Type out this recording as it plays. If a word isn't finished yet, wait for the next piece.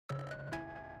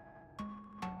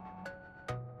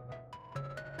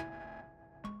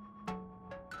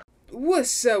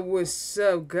What's up,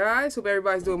 guys? Hope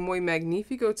everybody's doing muy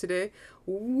magnifico today.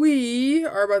 We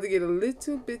are about to get a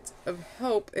little bit of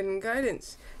help and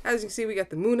guidance. As you can see, we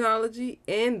got the Moonology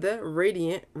and the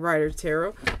Radiant Rider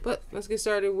Tarot. But let's get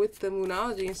started with the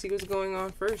Moonology and see what's going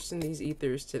on first in these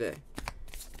ethers today.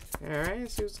 Alright,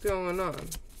 let's see what's going on.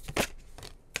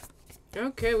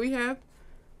 Okay, we have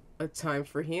a time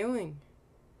for healing.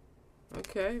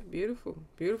 Okay, beautiful,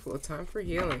 beautiful. A time for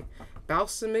healing.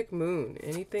 Balsamic moon.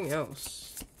 Anything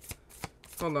else?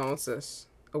 Hold on, what's this?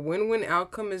 A win-win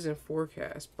outcome is in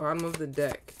forecast. Bottom of the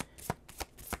deck.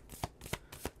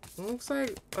 It looks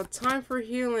like a time for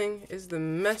healing is the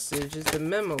message, is the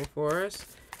memo for us.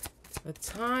 A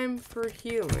time for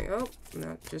healing. Oh,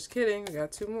 not just kidding. We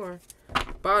got two more.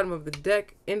 Bottom of the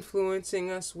deck influencing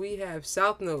us. We have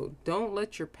South Node. Don't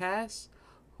let your past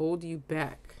hold you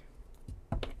back.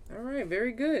 All right,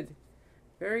 very good.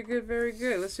 Very good, very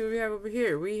good. Let's see what we have over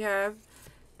here. We have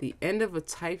the end of a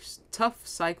tough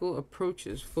cycle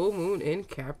approaches. Full moon in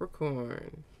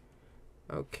Capricorn.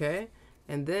 Okay.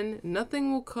 And then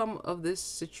nothing will come of this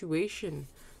situation.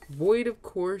 Void of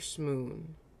course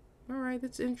moon. All right,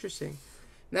 that's interesting.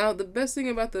 Now, the best thing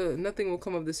about the nothing will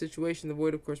come of this situation, the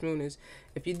void of course moon, is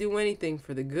if you do anything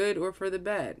for the good or for the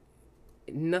bad,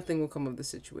 nothing will come of the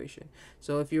situation.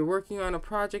 So if you're working on a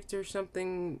project or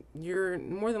something, you're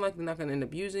more than likely not going to end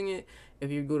up using it.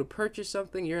 If you go to purchase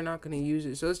something, you're not going to use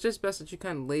it. So it's just best that you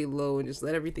kind of lay low and just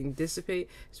let everything dissipate,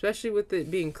 especially with it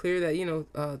being clear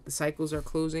that, the cycles are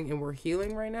closing and we're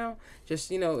healing right now. Just,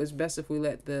 it's best if we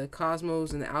let the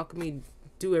cosmos and the alchemy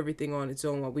do everything on its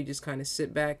own while we just kind of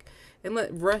sit back and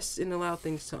let rest and allow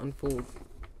things to unfold.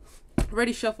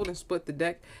 Already shuffled and split the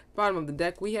deck. Bottom of the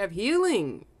deck, we have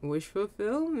healing. Wish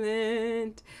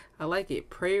fulfillment. I like it.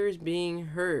 Prayers being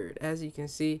heard. As you can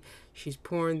see, she's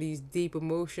pouring these deep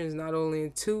emotions not only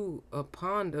into a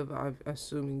pond of, I'm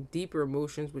assuming, deeper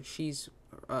emotions, which she's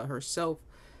herself.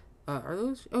 Are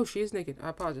those? Oh, she is naked. I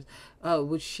apologize.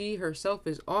 Which she herself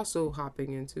is also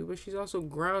hopping into, but she's also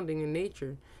grounding in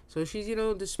nature. So she's,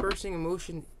 dispersing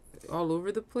emotion all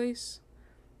over the place.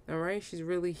 All right, she's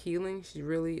really healing. She's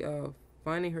really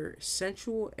finding her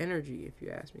sensual energy, if you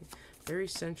ask me. Very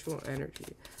sensual energy.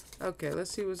 Okay,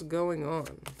 let's see what's going on.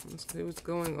 Let's see what's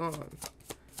going on.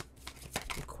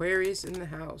 Aquarius in the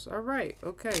house. All right.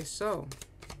 Okay, so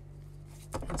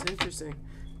that's interesting.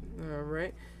 All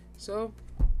right. So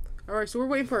we're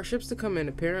waiting for our ships to come in.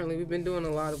 Apparently, we've been doing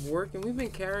a lot of work and we've been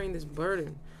carrying this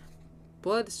burden.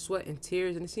 Blood, sweat, and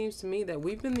tears. And it seems to me that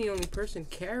we've been the only person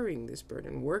carrying this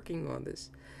burden, working on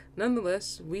this.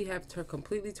 Nonetheless, we have to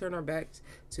completely turn our backs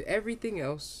to everything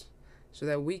else so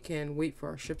that we can wait for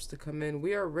our ships to come in.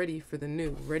 We are ready for the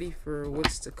new, ready for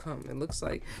what's to come. It looks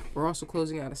like we're also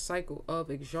closing out a cycle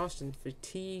of exhaustion,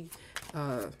 fatigue,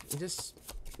 just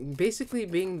basically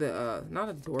being the, not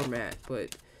a doormat,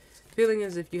 but feeling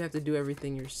as if you have to do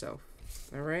everything yourself.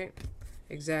 All right?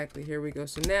 Exactly. Here we go.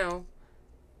 So now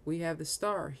we have the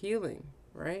star healing,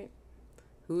 right?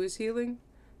 Who is healing?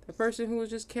 The person who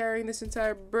was just carrying this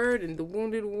entire burden, the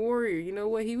wounded warrior. You know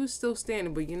what? He was still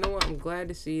standing, but you know what? I'm glad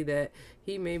to see that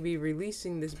he may be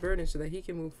releasing this burden so that he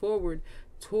can move forward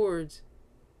towards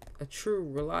a true,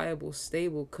 reliable,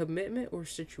 stable commitment or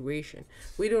situation.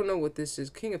 We don't know what this is.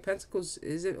 King of Pentacles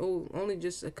isn't only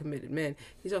just a committed man.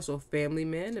 He's also a family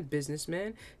man, a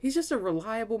businessman. He's just a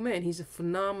reliable man. He's a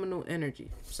phenomenal energy.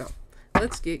 So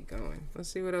let's get going. Let's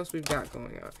see what else we've got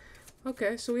going on.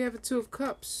 Okay, so we have a Two of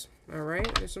Cups. All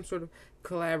right, there's some sort of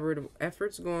collaborative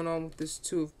efforts going on with this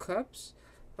Two of Cups.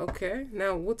 Okay,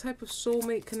 now what type of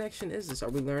soulmate connection is this? Are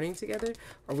we learning together?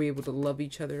 Are we able to love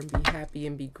each other and be happy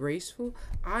and be graceful?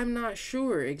 I'm not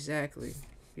sure exactly.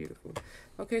 Beautiful.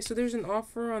 Okay, so there's an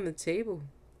offer on the table.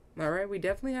 All right, we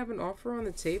definitely have an offer on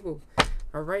the table.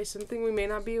 All right, something we may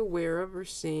not be aware of or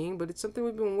seeing, but it's something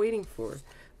we've been waiting for.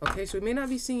 Okay, so we may not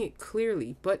be seeing it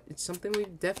clearly, but it's something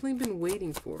we've definitely been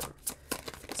waiting for.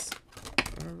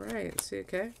 All right, let's see,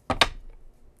 okay.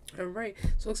 All right,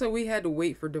 so it looks like we had to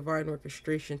wait for divine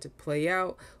orchestration to play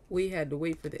out. We had to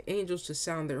wait for the angels to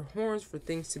sound their horns for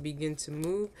things to begin to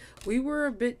move. We were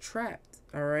a bit trapped,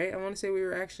 all right? I want to say we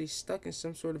were actually stuck in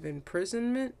some sort of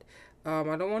imprisonment. I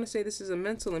don't want to say this is a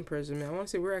mental imprisonment. I want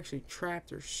to say we're actually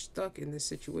trapped or stuck in this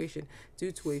situation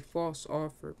due to a false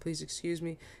offer. Please excuse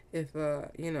me if,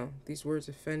 these words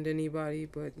offend anybody.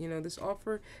 But, this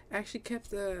offer actually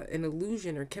kept an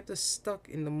illusion or kept us stuck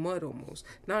in the mud almost.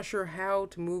 Not sure how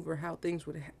to move or how things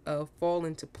would fall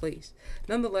into place.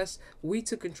 Nonetheless, we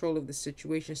took control of the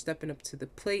situation, stepping up to the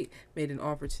plate, made an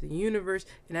offer to the universe.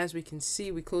 And as we can see,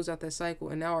 we closed out that cycle.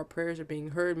 And now our prayers are being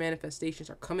heard.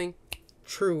 Manifestations are coming.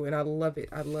 true, and I love it.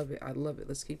 I love it. I love it.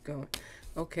 Let's keep going.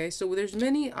 Okay, so there's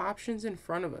many options in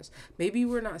front of us. Maybe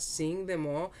we're not seeing them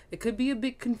all. It could be a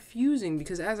bit confusing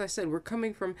because, as I said, we're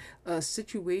coming from a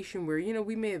situation where, you know,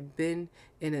 we may have been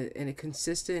in a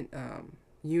consistent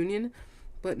union,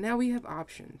 but now we have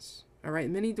options. All right,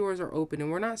 many doors are open,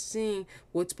 and we're not seeing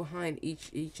what's behind each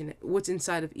and what's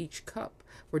inside of each cup.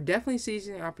 We're definitely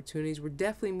seizing opportunities. We're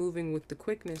definitely moving with the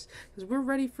quickness because we're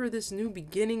ready for this new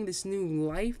beginning, this new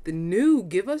life, the new.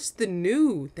 Give us the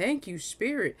new. Thank you,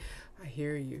 Spirit. I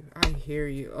hear you. I hear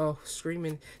you. Oh,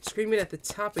 screaming at the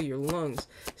top of your lungs.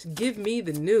 Give me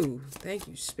the new. Thank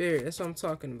you, Spirit. That's what I'm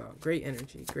talking about. Great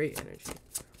energy. Great energy.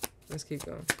 Let's keep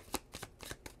going.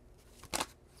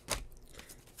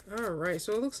 All right,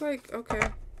 so it looks like, okay,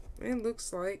 it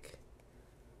looks like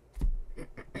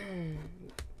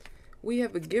we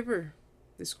have a giver,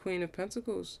 this Queen of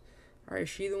Pentacles. All right, is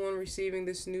she the one receiving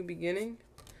this new beginning?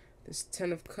 This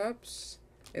 10 of Cups.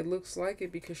 It looks like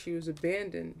it because she was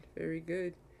abandoned. Very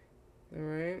good. All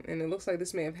right, and it looks like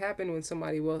this may have happened when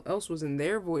somebody else was in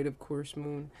their void of course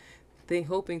moon. They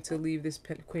hoping to leave this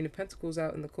Queen of Pentacles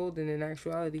out in the cold, and in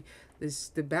actuality, the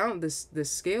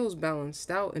scales balanced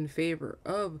out in favor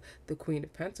of the Queen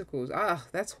of Pentacles. Ah,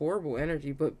 that's horrible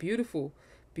energy, but beautiful,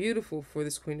 beautiful for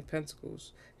this Queen of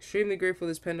Pentacles. Extremely grateful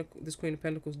this Queen of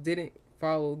Pentacles didn't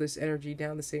follow this energy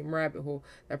down the same rabbit hole.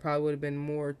 That probably would have been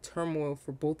more turmoil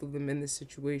for both of them in this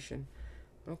situation.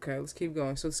 Okay, let's keep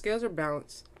going. So the scales are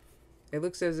balanced. It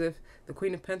looks as if the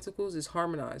Queen of Pentacles is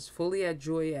harmonized, fully at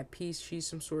joy, at peace. She's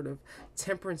some sort of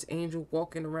temperance angel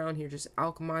walking around here, just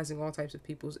alchemizing all types of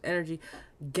people's energy.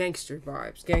 Gangster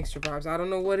vibes, gangster vibes. I don't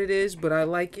know what it is, but I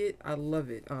like it. I love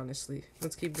it, honestly.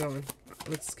 Let's keep going.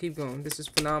 Let's keep going. This is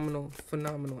phenomenal,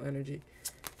 phenomenal energy.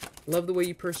 Love the way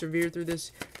you persevered through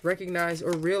this. Recognize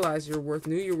or realize your worth,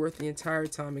 knew your worth the entire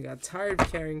time, and got tired of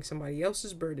carrying somebody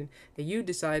else's burden, and you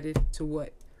decided to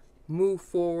what? Move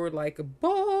forward like a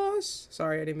boss.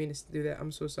 Sorry, I didn't mean to do that.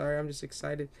 I'm so sorry. I'm just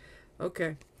excited.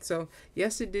 Okay, so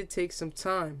yes, it did take some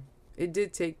time. It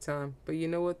did take time, but you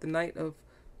know what? The Knight of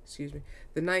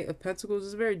Pentacles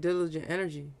is a very diligent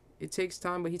energy. It takes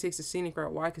time, but he takes the scenic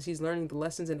route. Why? Because he's learning the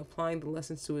lessons and applying the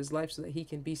lessons to his life so that he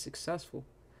can be successful.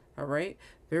 All right,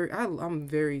 I'm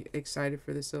very excited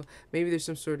for this. So maybe there's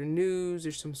some sort of news.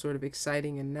 There's some sort of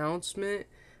exciting announcement.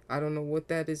 I don't know what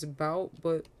that is about,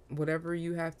 but whatever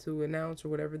you have to announce or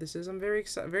whatever this is, I'm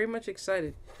very much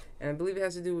excited. And I believe it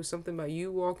has to do with something about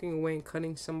you walking away and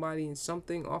cutting somebody and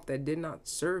something off that did not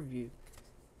serve you.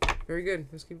 Very good.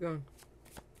 Let's keep going.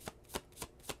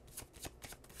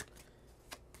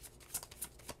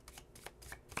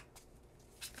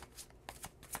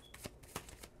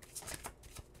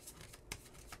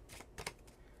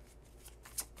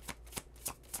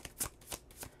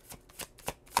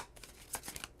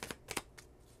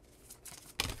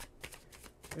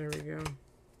 There we go.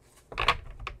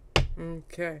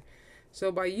 Okay.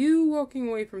 So by you walking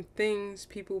away from things,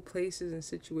 people, places, and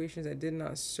situations that did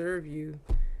not serve you,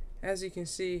 as you can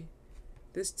see,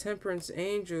 this temperance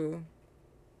angel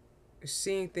is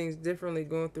seeing things differently,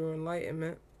 going through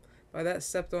enlightenment. By that,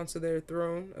 stepped onto their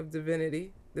throne of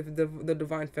divinity, the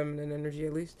divine feminine energy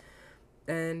at least,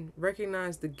 and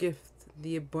recognize the gift,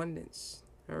 the abundance.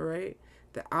 All right.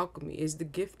 The alchemy. Is the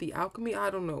gift the alchemy? I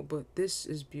don't know, but this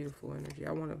is beautiful energy.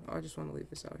 I just want to leave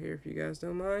this out here if you guys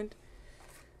don't mind.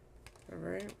 All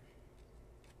right.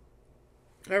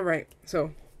 All right.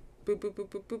 So, boop, boop, boop,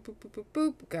 boop, boop, boop, boop, boop,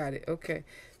 boop. Got it. Okay.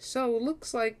 So, it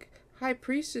looks like High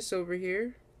Priestess over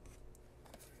here.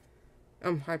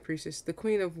 High Priestess. The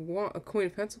Queen of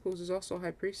Pentacles is also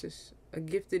High Priestess. A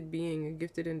gifted being, a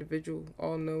gifted individual,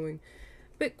 all-knowing.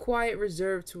 Bit quiet,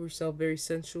 reserved to herself, very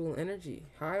sensual energy,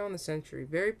 high on the century,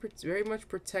 very much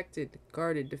protected,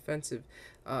 guarded, defensive.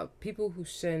 People who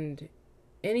send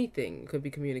anything, could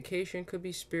be communication, could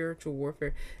be spiritual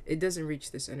warfare, it doesn't reach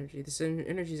this energy. This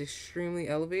energy is extremely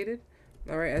elevated.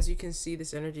 All right, as you can see,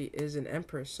 this energy is an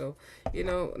empress. So, you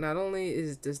know, not only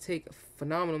does it take a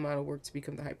phenomenal amount of work to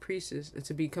become the High Priestess,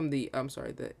 to become the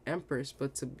empress,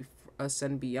 but to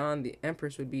ascend beyond the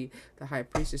empress would be the High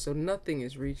Priestess. So nothing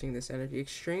is reaching this energy.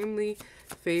 Extremely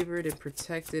favored and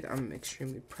protected. I'm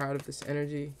extremely proud of this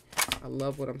energy. I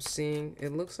love what I'm seeing.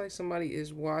 It looks like somebody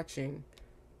is watching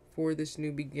for this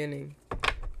new beginning.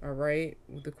 All right,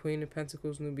 with the Queen of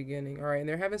Pentacles, new beginning. All right, and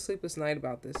they're having a sleepless night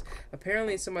about this.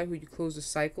 Apparently, it's somebody who you close the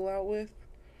cycle out with,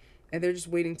 and they're just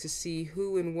waiting to see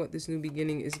who and what this new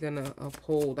beginning is gonna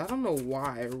uphold. I don't know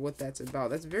why or what that's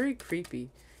about. That's very creepy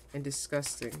and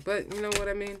disgusting, but you know what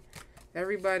I mean.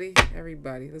 Everybody.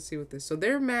 Let's see what this. So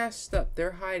they're masked up.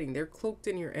 They're hiding. They're cloaked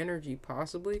in your energy,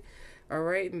 possibly. All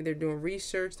right. I mean, they're doing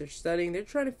research. They're studying. They're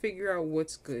trying to figure out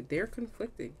what's good. They're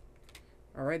conflicting.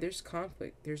 All right, there's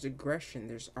conflict, there's aggression,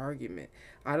 there's argument.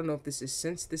 I don't know if this is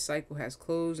since this cycle has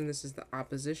closed and this is the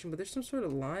opposition, but there's some sort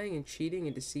of lying and cheating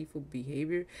and deceitful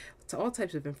behavior. It's all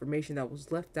types of information that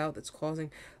was left out that's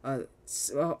causing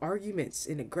arguments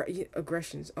and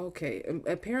aggressions. Okay,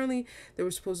 apparently there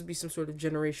was supposed to be some sort of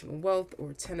generational wealth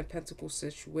or Ten of Pentacles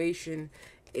situation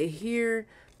here.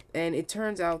 And it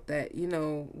turns out that, you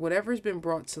know, whatever's been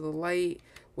brought to the light,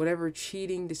 whatever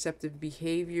cheating, deceptive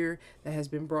behavior that has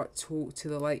been brought to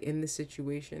the light in this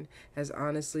situation has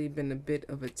honestly been a bit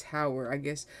of a tower. I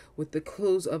guess with the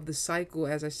close of the cycle,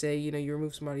 as I say, you know, you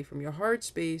remove somebody from your heart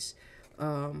space,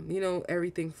 you know,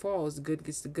 everything falls. The good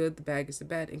gets the good, the bad gets the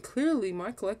bad. And clearly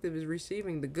my collective is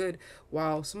receiving the good,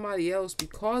 while somebody else,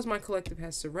 because my collective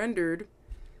has surrendered,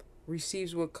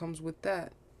 receives what comes with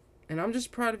that. And I'm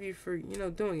just proud of you for, you know,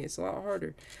 doing it. It's a lot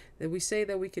harder. That we say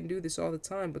that we can do this all the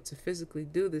time, but to physically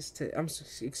do this, to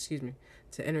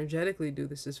energetically do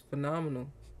this is phenomenal.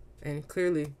 And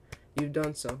clearly you've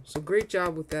done so. So great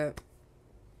job with that.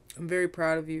 I'm very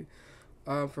proud of you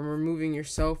from removing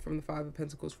yourself from the Five of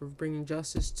Pentacles, for bringing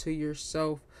justice to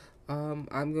yourself.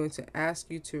 I'm going to ask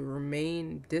you to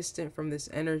remain distant from this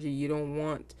energy. You don't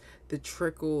want the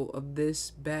trickle of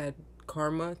this bad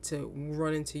karma to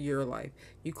run into your life.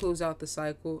 You close out the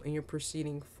cycle and you're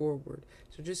proceeding forward.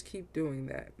 So just keep doing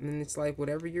that. And it's like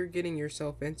whatever you're getting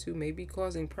yourself into may be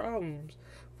causing problems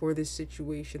for this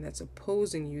situation that's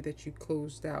opposing you, that you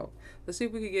closed out. Let's see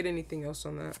if we could get anything else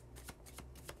on that.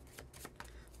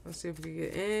 Let's see if we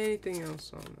could get anything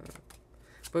else on that.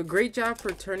 But great job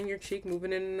for turning your cheek,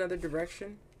 moving in another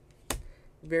direction.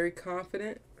 Very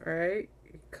confident, all right?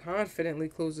 Confidently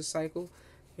close the cycle.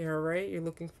 All right, you're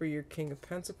looking for your King of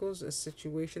Pentacles, a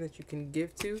situation that you can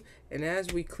give to. And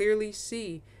as we clearly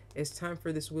see, it's time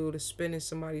for this wheel to spin in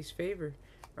somebody's favor.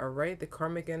 All right, the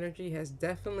karmic energy has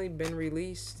definitely been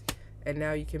released, and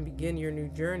now you can begin your new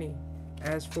journey.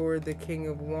 As for the King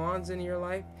of Wands in your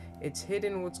life, it's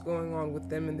hidden what's going on with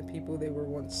them and the people they were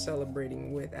once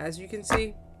celebrating with. As you can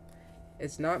see,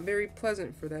 it's not very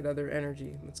pleasant for that other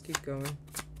energy. Let's keep going.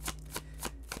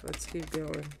 Let's keep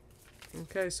going.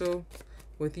 Okay, so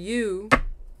with you,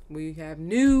 we have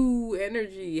new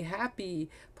energy, happy,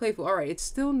 playful. All right, it's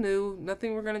still new.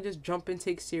 Nothing we're going to just jump and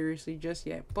take seriously just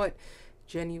yet. But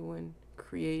genuine,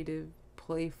 creative,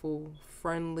 playful,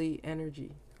 friendly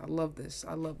energy. I love this.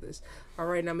 I love this. All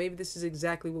right, now maybe this is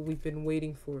exactly what we've been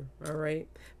waiting for. All right,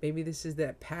 maybe this is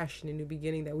that passion and new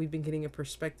beginning that we've been getting a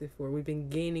perspective for. We've been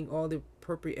gaining all the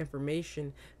appropriate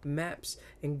information, maps,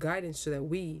 and guidance so that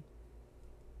we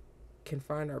can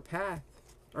find our path,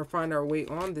 or find our way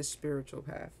on this spiritual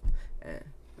path.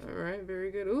 All right,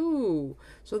 very good. Ooh,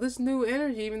 so this new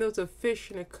energy, even though it's a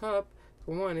fish in a cup,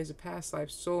 for one, is a past life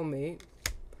soulmate,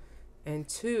 and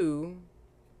two,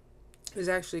 is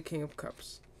actually a King of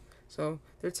Cups. So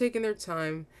they're taking their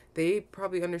time. They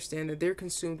probably understand that they're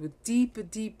consumed with deep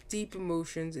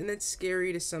emotions, and that's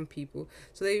scary to some people.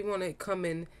 So they want to come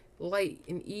in light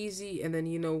and easy, and then,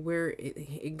 you know, where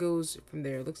it goes from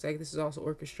there. It looks like this is also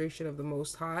orchestration of the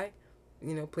Most High,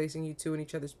 you know, placing you two in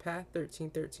each other's path.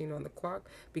 1313 on the clock,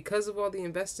 because of all the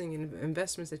investing and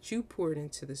investments that you poured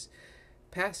into this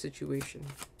past situation.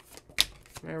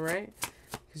 All right,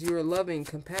 because you are loving,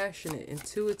 compassionate,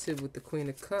 intuitive with the Queen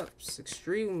of Cups,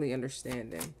 extremely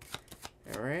understanding.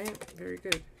 All right, very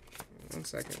good. 1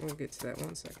 second, we'll get to that.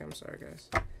 1 second, I'm sorry, guys.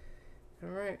 All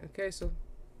right, okay, so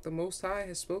the Most High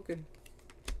has spoken.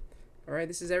 All right,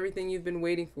 this is everything you've been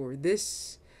waiting for.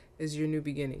 This is your new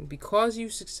beginning. Because you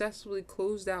successfully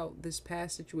closed out this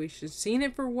past situation, seen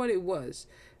it for what it was,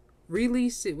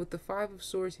 release it with the Five of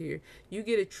Swords here, you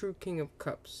get a true King of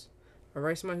Cups. All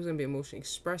right, somebody who's going to be emotionally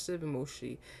expressive,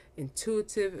 emotionally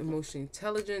intuitive, emotionally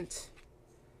intelligent,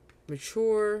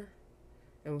 mature,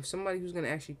 and somebody who's going to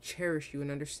actually cherish you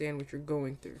and understand what you're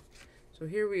going through. So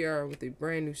here we are with a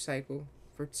brand new cycle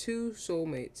for two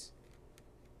soulmates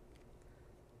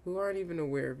who aren't even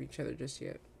aware of each other just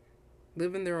yet,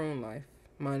 living their own life,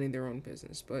 minding their own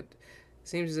business, but it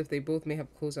seems as if they both may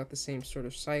have closed out the same sort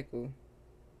of cycle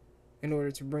in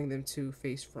order to bring them to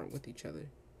face front with each other.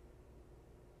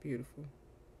 Beautiful.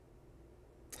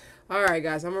 All right,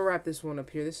 guys, I'm gonna wrap this one up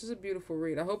here. This is a beautiful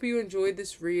read. I hope you enjoyed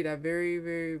this read. I very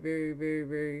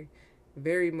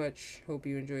much hope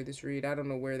you enjoyed this read. I don't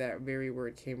know where that very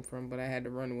word came from, but I had to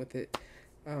run with it.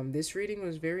 This reading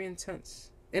was very intense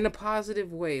in a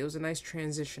positive way. It was a nice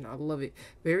transition. I love it.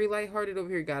 Very lighthearted over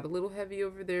here. Got a little heavy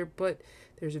over there, but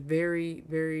there's a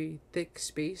very thick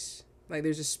space. Like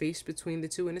there's a space between the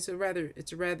two, and it's a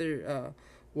rather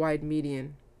wide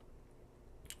median.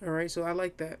 All right, so I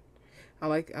like that. I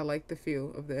like the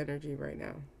feel of the energy right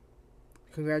now.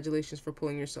 Congratulations for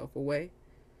pulling yourself away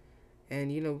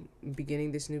and, you know,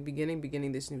 beginning this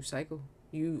new cycle.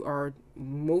 You are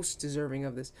most deserving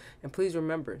of this. And please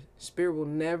remember, Spirit will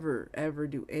never, ever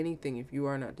do anything if you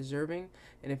are not deserving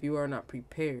and if you are not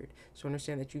prepared. So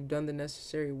understand that you've done the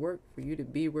necessary work for you to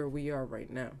be where we are right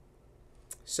now.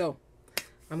 So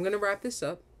I'm going to wrap this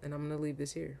up and I'm going to leave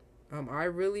this here. I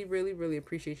really, really, really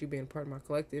appreciate you being part of my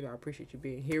collective. I appreciate you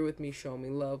being here with me, showing me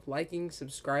love, liking,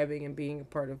 subscribing, and being a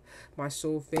part of my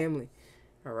soul family.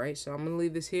 All right, so I'm going to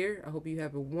leave this here. I hope you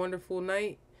have a wonderful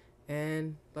night,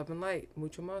 and love and light.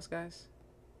 Mucho más, guys.